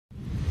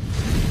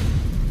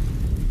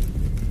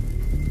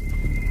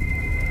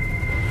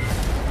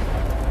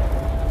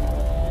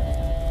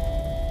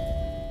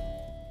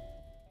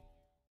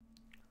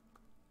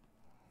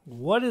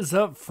What is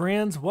up,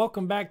 friends?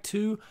 Welcome back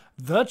to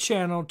the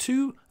channel,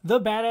 to the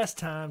Badass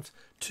Times,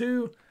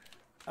 to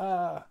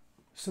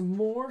some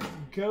more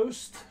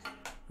Ghost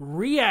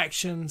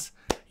reactions.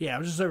 Yeah, I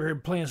was just over here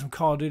playing some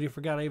Call of Duty.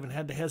 Forgot I even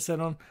had the headset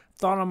on.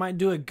 Thought I might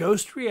do a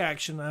Ghost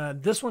reaction.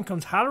 This one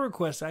comes highly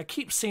requested. I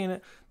keep seeing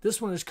it.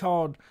 This one is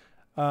called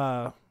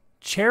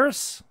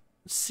Cirice,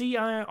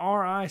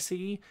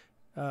 C-I-R-I-C-E.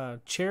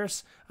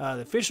 Cirice. The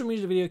official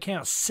music video came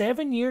out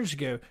 7 years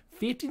ago.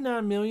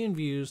 59 million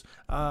views.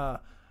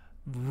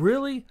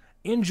 Really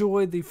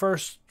enjoyed the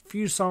first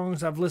few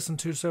songs I've listened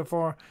to so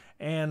far,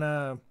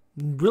 and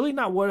really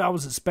not what I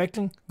was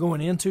expecting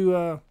going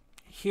into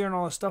hearing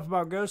all this stuff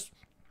about Ghost.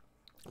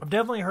 I've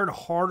definitely heard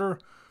harder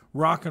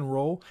rock and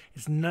roll.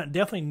 It's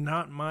definitely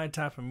not my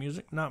type of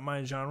music, not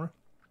my genre.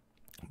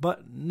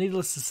 But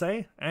needless to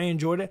say, I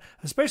enjoyed it,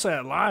 especially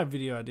that live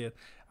video I did.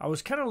 I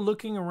was kind of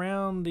looking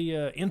around the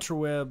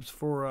interwebs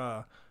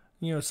for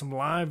some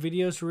live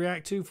videos to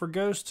react to for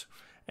Ghost,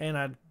 and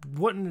I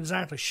wasn't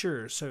exactly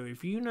sure. So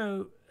if you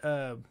know,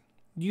 if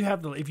you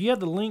have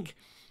the link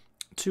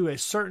to a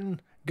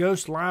certain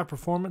Ghost live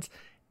performance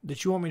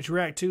that you want me to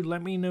react to,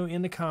 let me know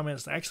in the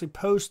comments. Actually,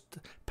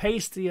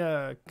 paste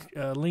the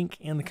link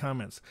in the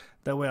comments.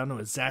 That way, I know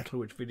exactly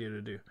which video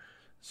to do.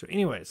 So,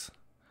 anyways,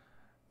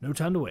 no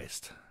time to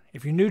waste.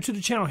 If you're new to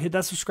the channel, hit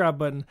that subscribe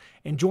button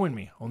and join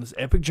me on this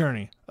epic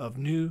journey of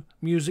new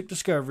music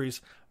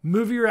discoveries,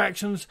 movie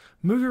reactions,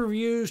 movie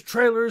reviews,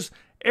 trailers,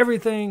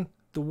 everything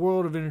the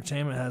world of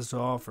entertainment has to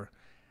offer.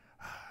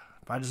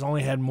 If I just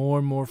only had more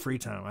and more free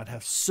time, I'd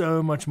have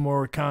so much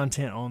more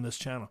content on this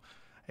channel.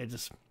 It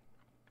just,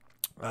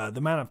 the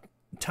amount of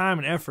time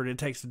and effort it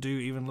takes to do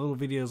even little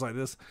videos like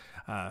this,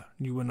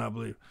 you would not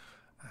believe.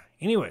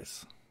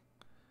 Anyways,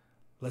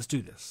 let's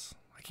do this.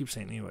 I keep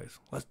saying anyways.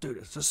 Let's do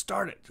this. Just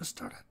start it. Just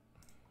start it.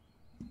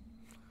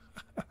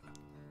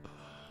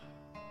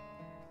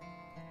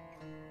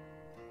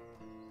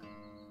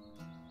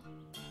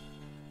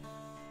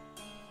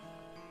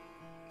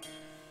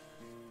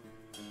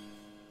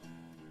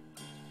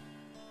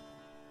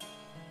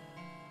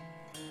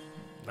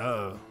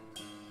 Uh-oh.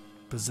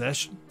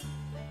 Possession?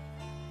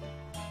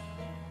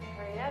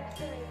 Hurry up,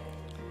 Cirice.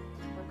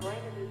 We're going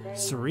to be late.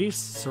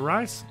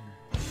 Cirice?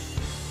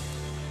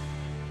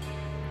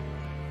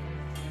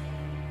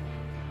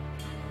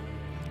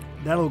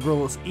 That little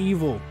girl is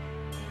evil.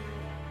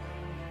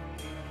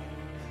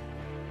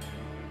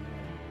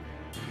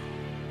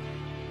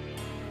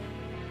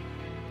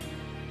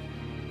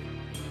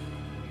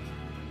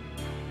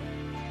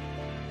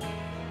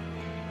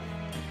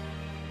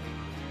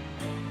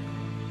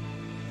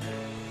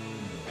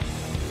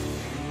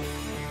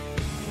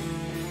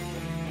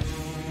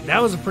 That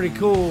was a pretty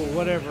cool,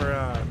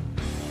 whatever,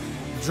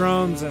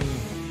 drums and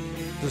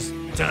just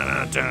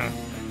dun-dun-dun.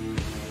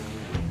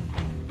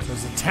 So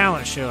it's a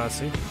talent show, I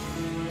see.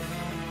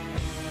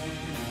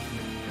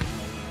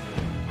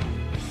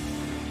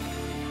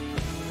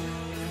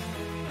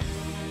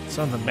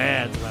 Something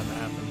bad's about to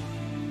happen.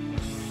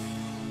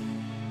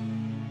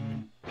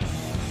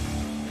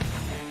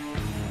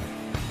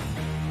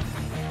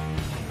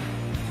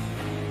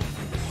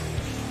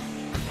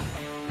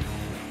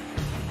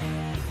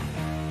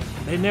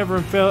 They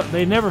never failed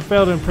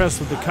to impress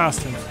with the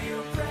costumes.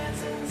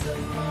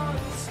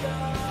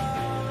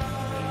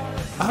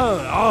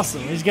 Oh,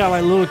 awesome. He's got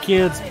like little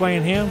kids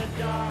playing him.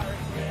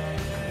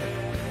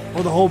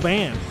 Or the whole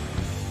band.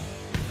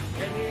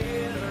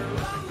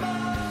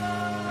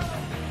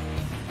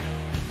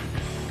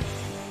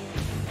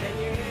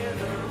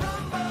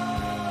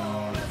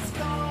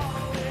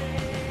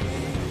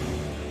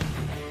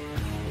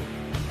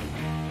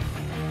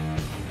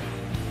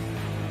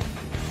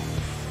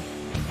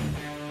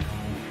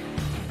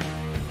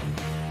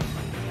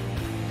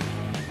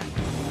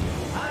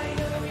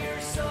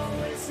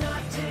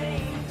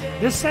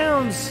 This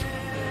sounds,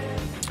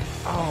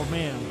 oh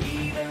man,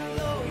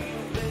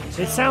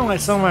 it sounds like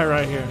somebody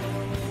right here.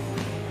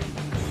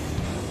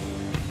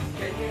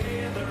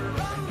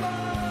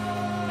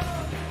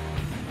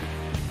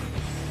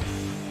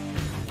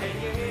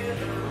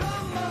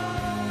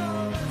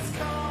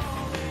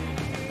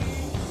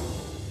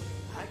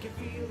 I can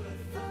feel the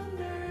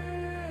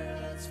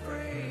thunder that's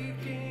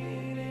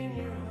breaking in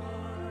your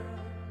heart.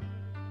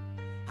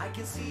 I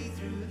can see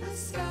through the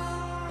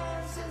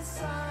scars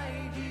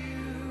inside you.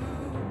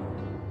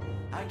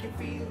 I can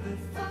feel the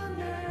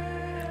thunder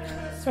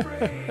that's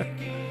breaking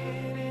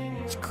in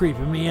your It's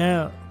creeping me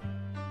out.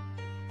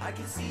 I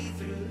can see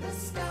through the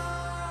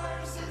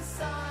stars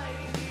inside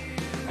you.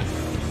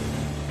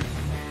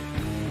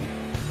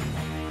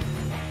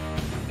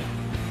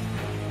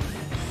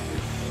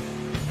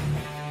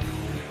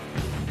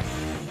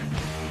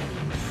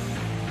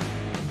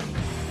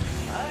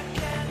 A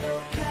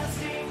candle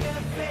casting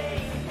a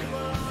faint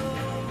glow.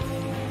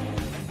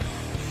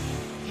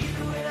 You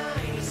and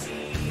I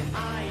see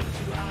eye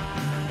to eye.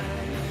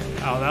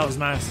 Oh, that was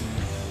nice.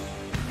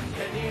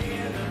 Can you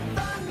hear the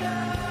thunder?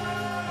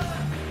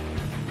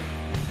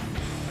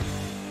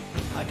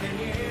 I can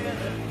hear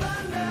the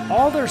thunder.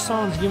 All their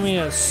songs give me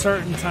a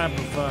certain type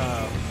of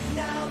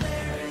Now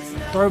there is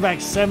throwback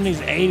 70s,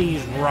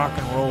 80s rock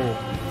and roll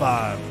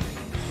vibe.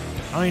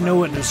 I don't even know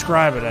what to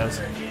describe it as.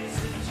 Can't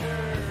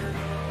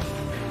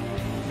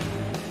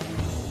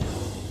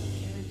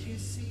you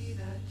see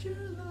that you're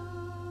lost?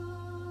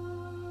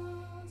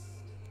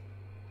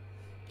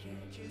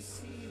 Can't you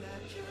see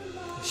that you're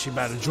lost? Is she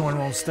about to join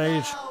him on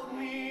stage? Without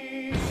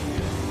me,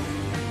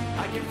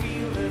 I can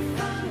feel the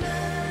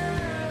thunder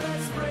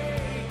that's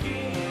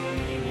breaking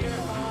in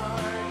your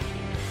heart.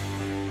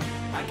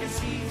 I can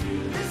see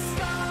through the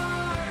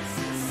stars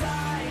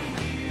inside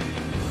you.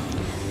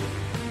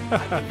 I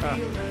can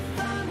feel the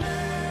thunder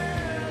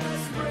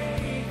that's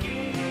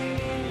breaking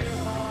in your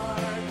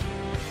heart.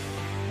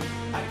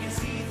 I can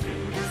see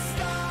through the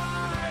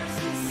stars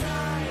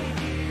inside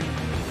you.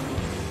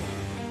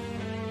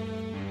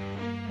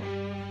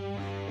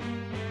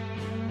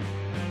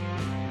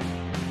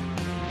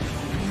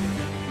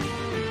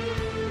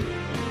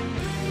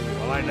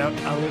 I like that.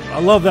 I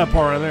love that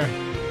part right there.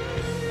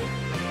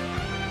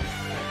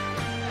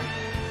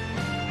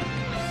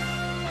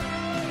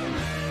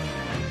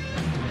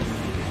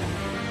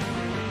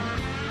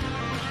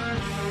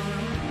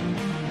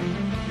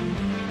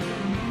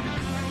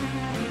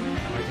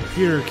 My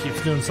computer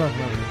keeps doing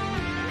something over here.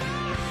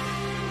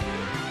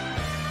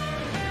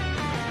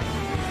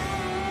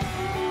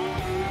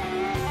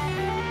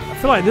 I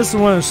feel like this is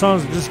one of those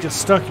songs that just gets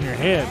stuck in your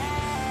head.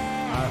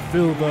 I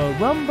feel the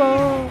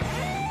rumble.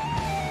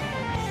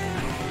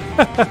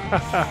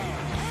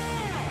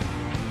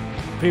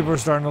 People are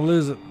starting to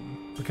lose it,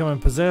 becoming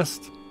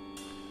possessed.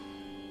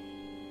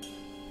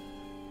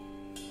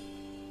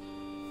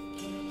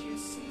 Can't you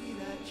see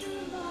that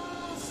you're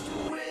lost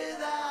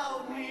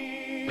without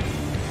me?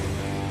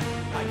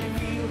 I can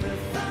feel the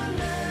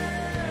thunder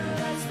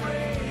that's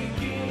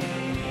breaking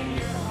in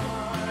your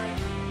heart.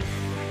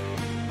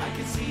 I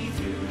can see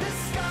through the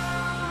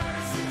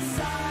scars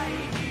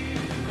inside you.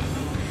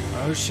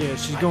 Oh shit,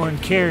 she's going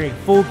carry,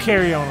 full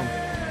carry on him.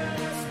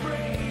 That's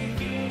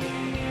breaking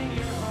in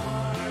your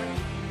heart.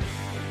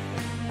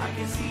 I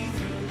can see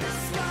through the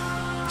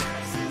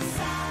scars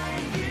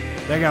inside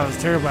you. That guy was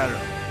terrible at her.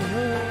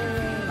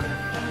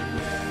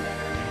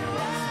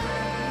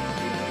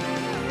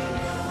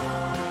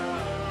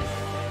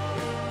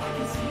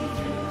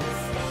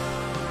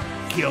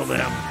 Kill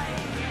them.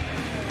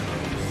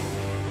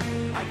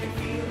 I can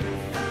feel the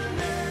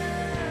thunder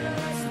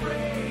that's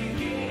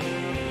breaking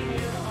in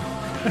your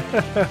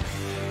heart.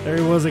 There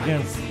he was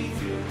again. See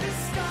through the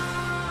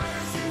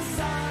scars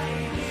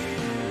inside you.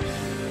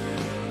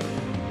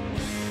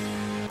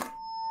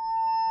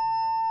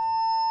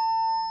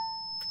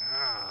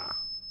 Ah.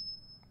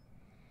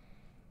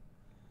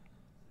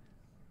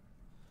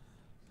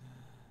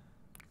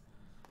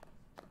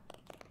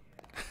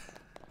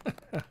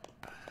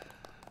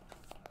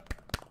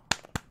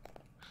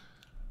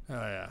 Oh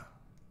yeah.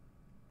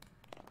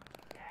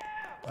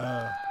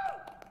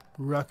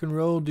 Rock and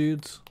roll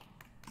dudes.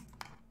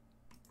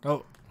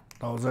 Oh,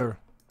 that was over.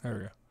 There we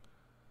go.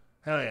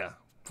 Hell yeah.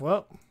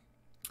 Well,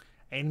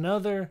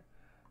 another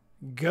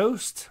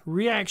ghost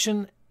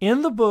reaction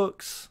in the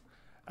books.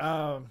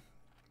 I'd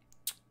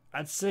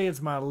say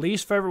it's my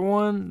least favorite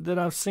one that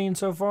I've seen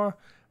so far,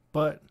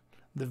 but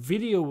the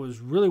video was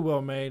really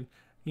well made.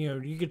 You know,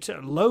 you could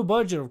tell, low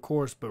budget, of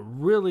course, but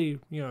really,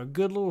 you know, a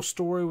good little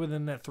story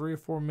within that 3 or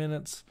 4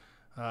 minutes.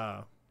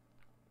 You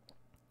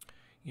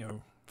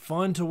know,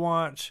 fun to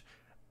watch.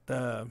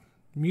 The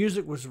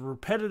music was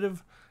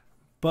repetitive,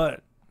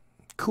 but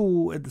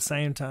cool at the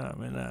same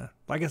time. And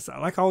like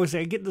I always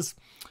say, I get this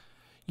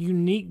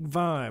unique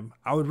vibe.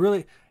 I would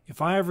really,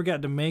 if I ever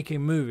got to make a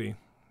movie,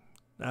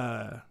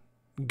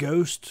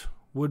 Ghost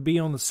would be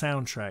on the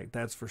soundtrack.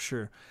 That's for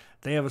sure.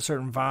 They have a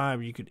certain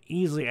vibe you could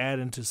easily add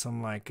into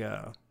some like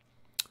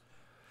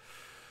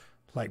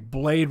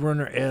Blade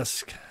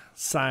Runner-esque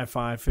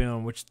sci-fi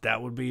film, which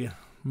that would be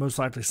most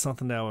likely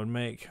something that I would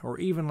make, or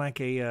even like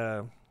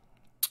a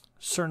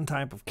certain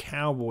type of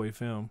cowboy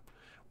film,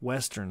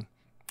 western.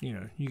 You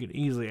know, you could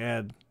easily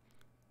add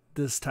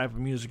this type of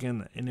music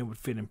in, and it would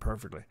fit in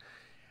perfectly.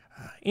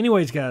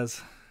 Anyways,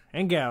 guys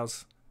and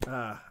gals,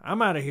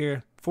 I'm out of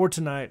here for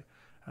tonight.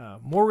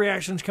 More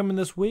reactions coming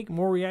this week.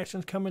 More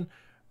reactions coming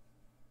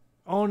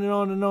on and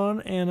on and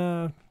on.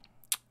 And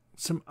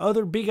some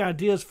other big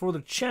ideas for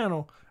the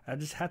channel. I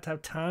just have to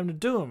have time to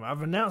do them.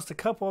 I've announced a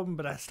couple of them,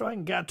 but I still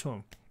haven't got to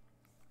them.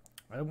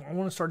 I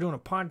want to start doing a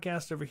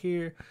podcast over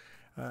here.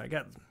 I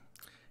got,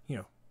 you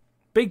know,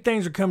 big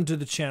things are coming to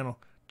the channel.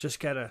 Just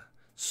got to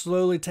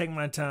slowly take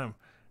my time.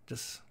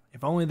 Just,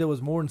 if only there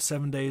was more than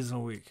 7 days in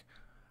a week.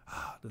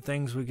 The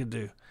things we could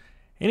do.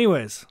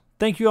 Anyways,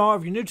 thank you all.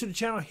 If you're new to the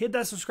channel, hit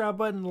that subscribe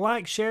button,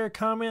 like, share,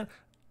 comment.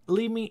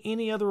 Leave me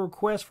any other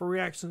requests for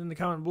reactions in the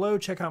comment below.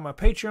 Check out my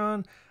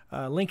Patreon.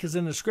 Link is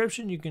in the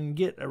description. You can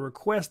get a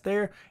request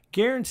there.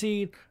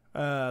 Guaranteed.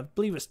 I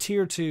believe it's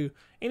tier 2.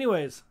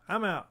 Anyways,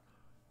 I'm out.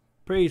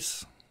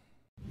 Peace.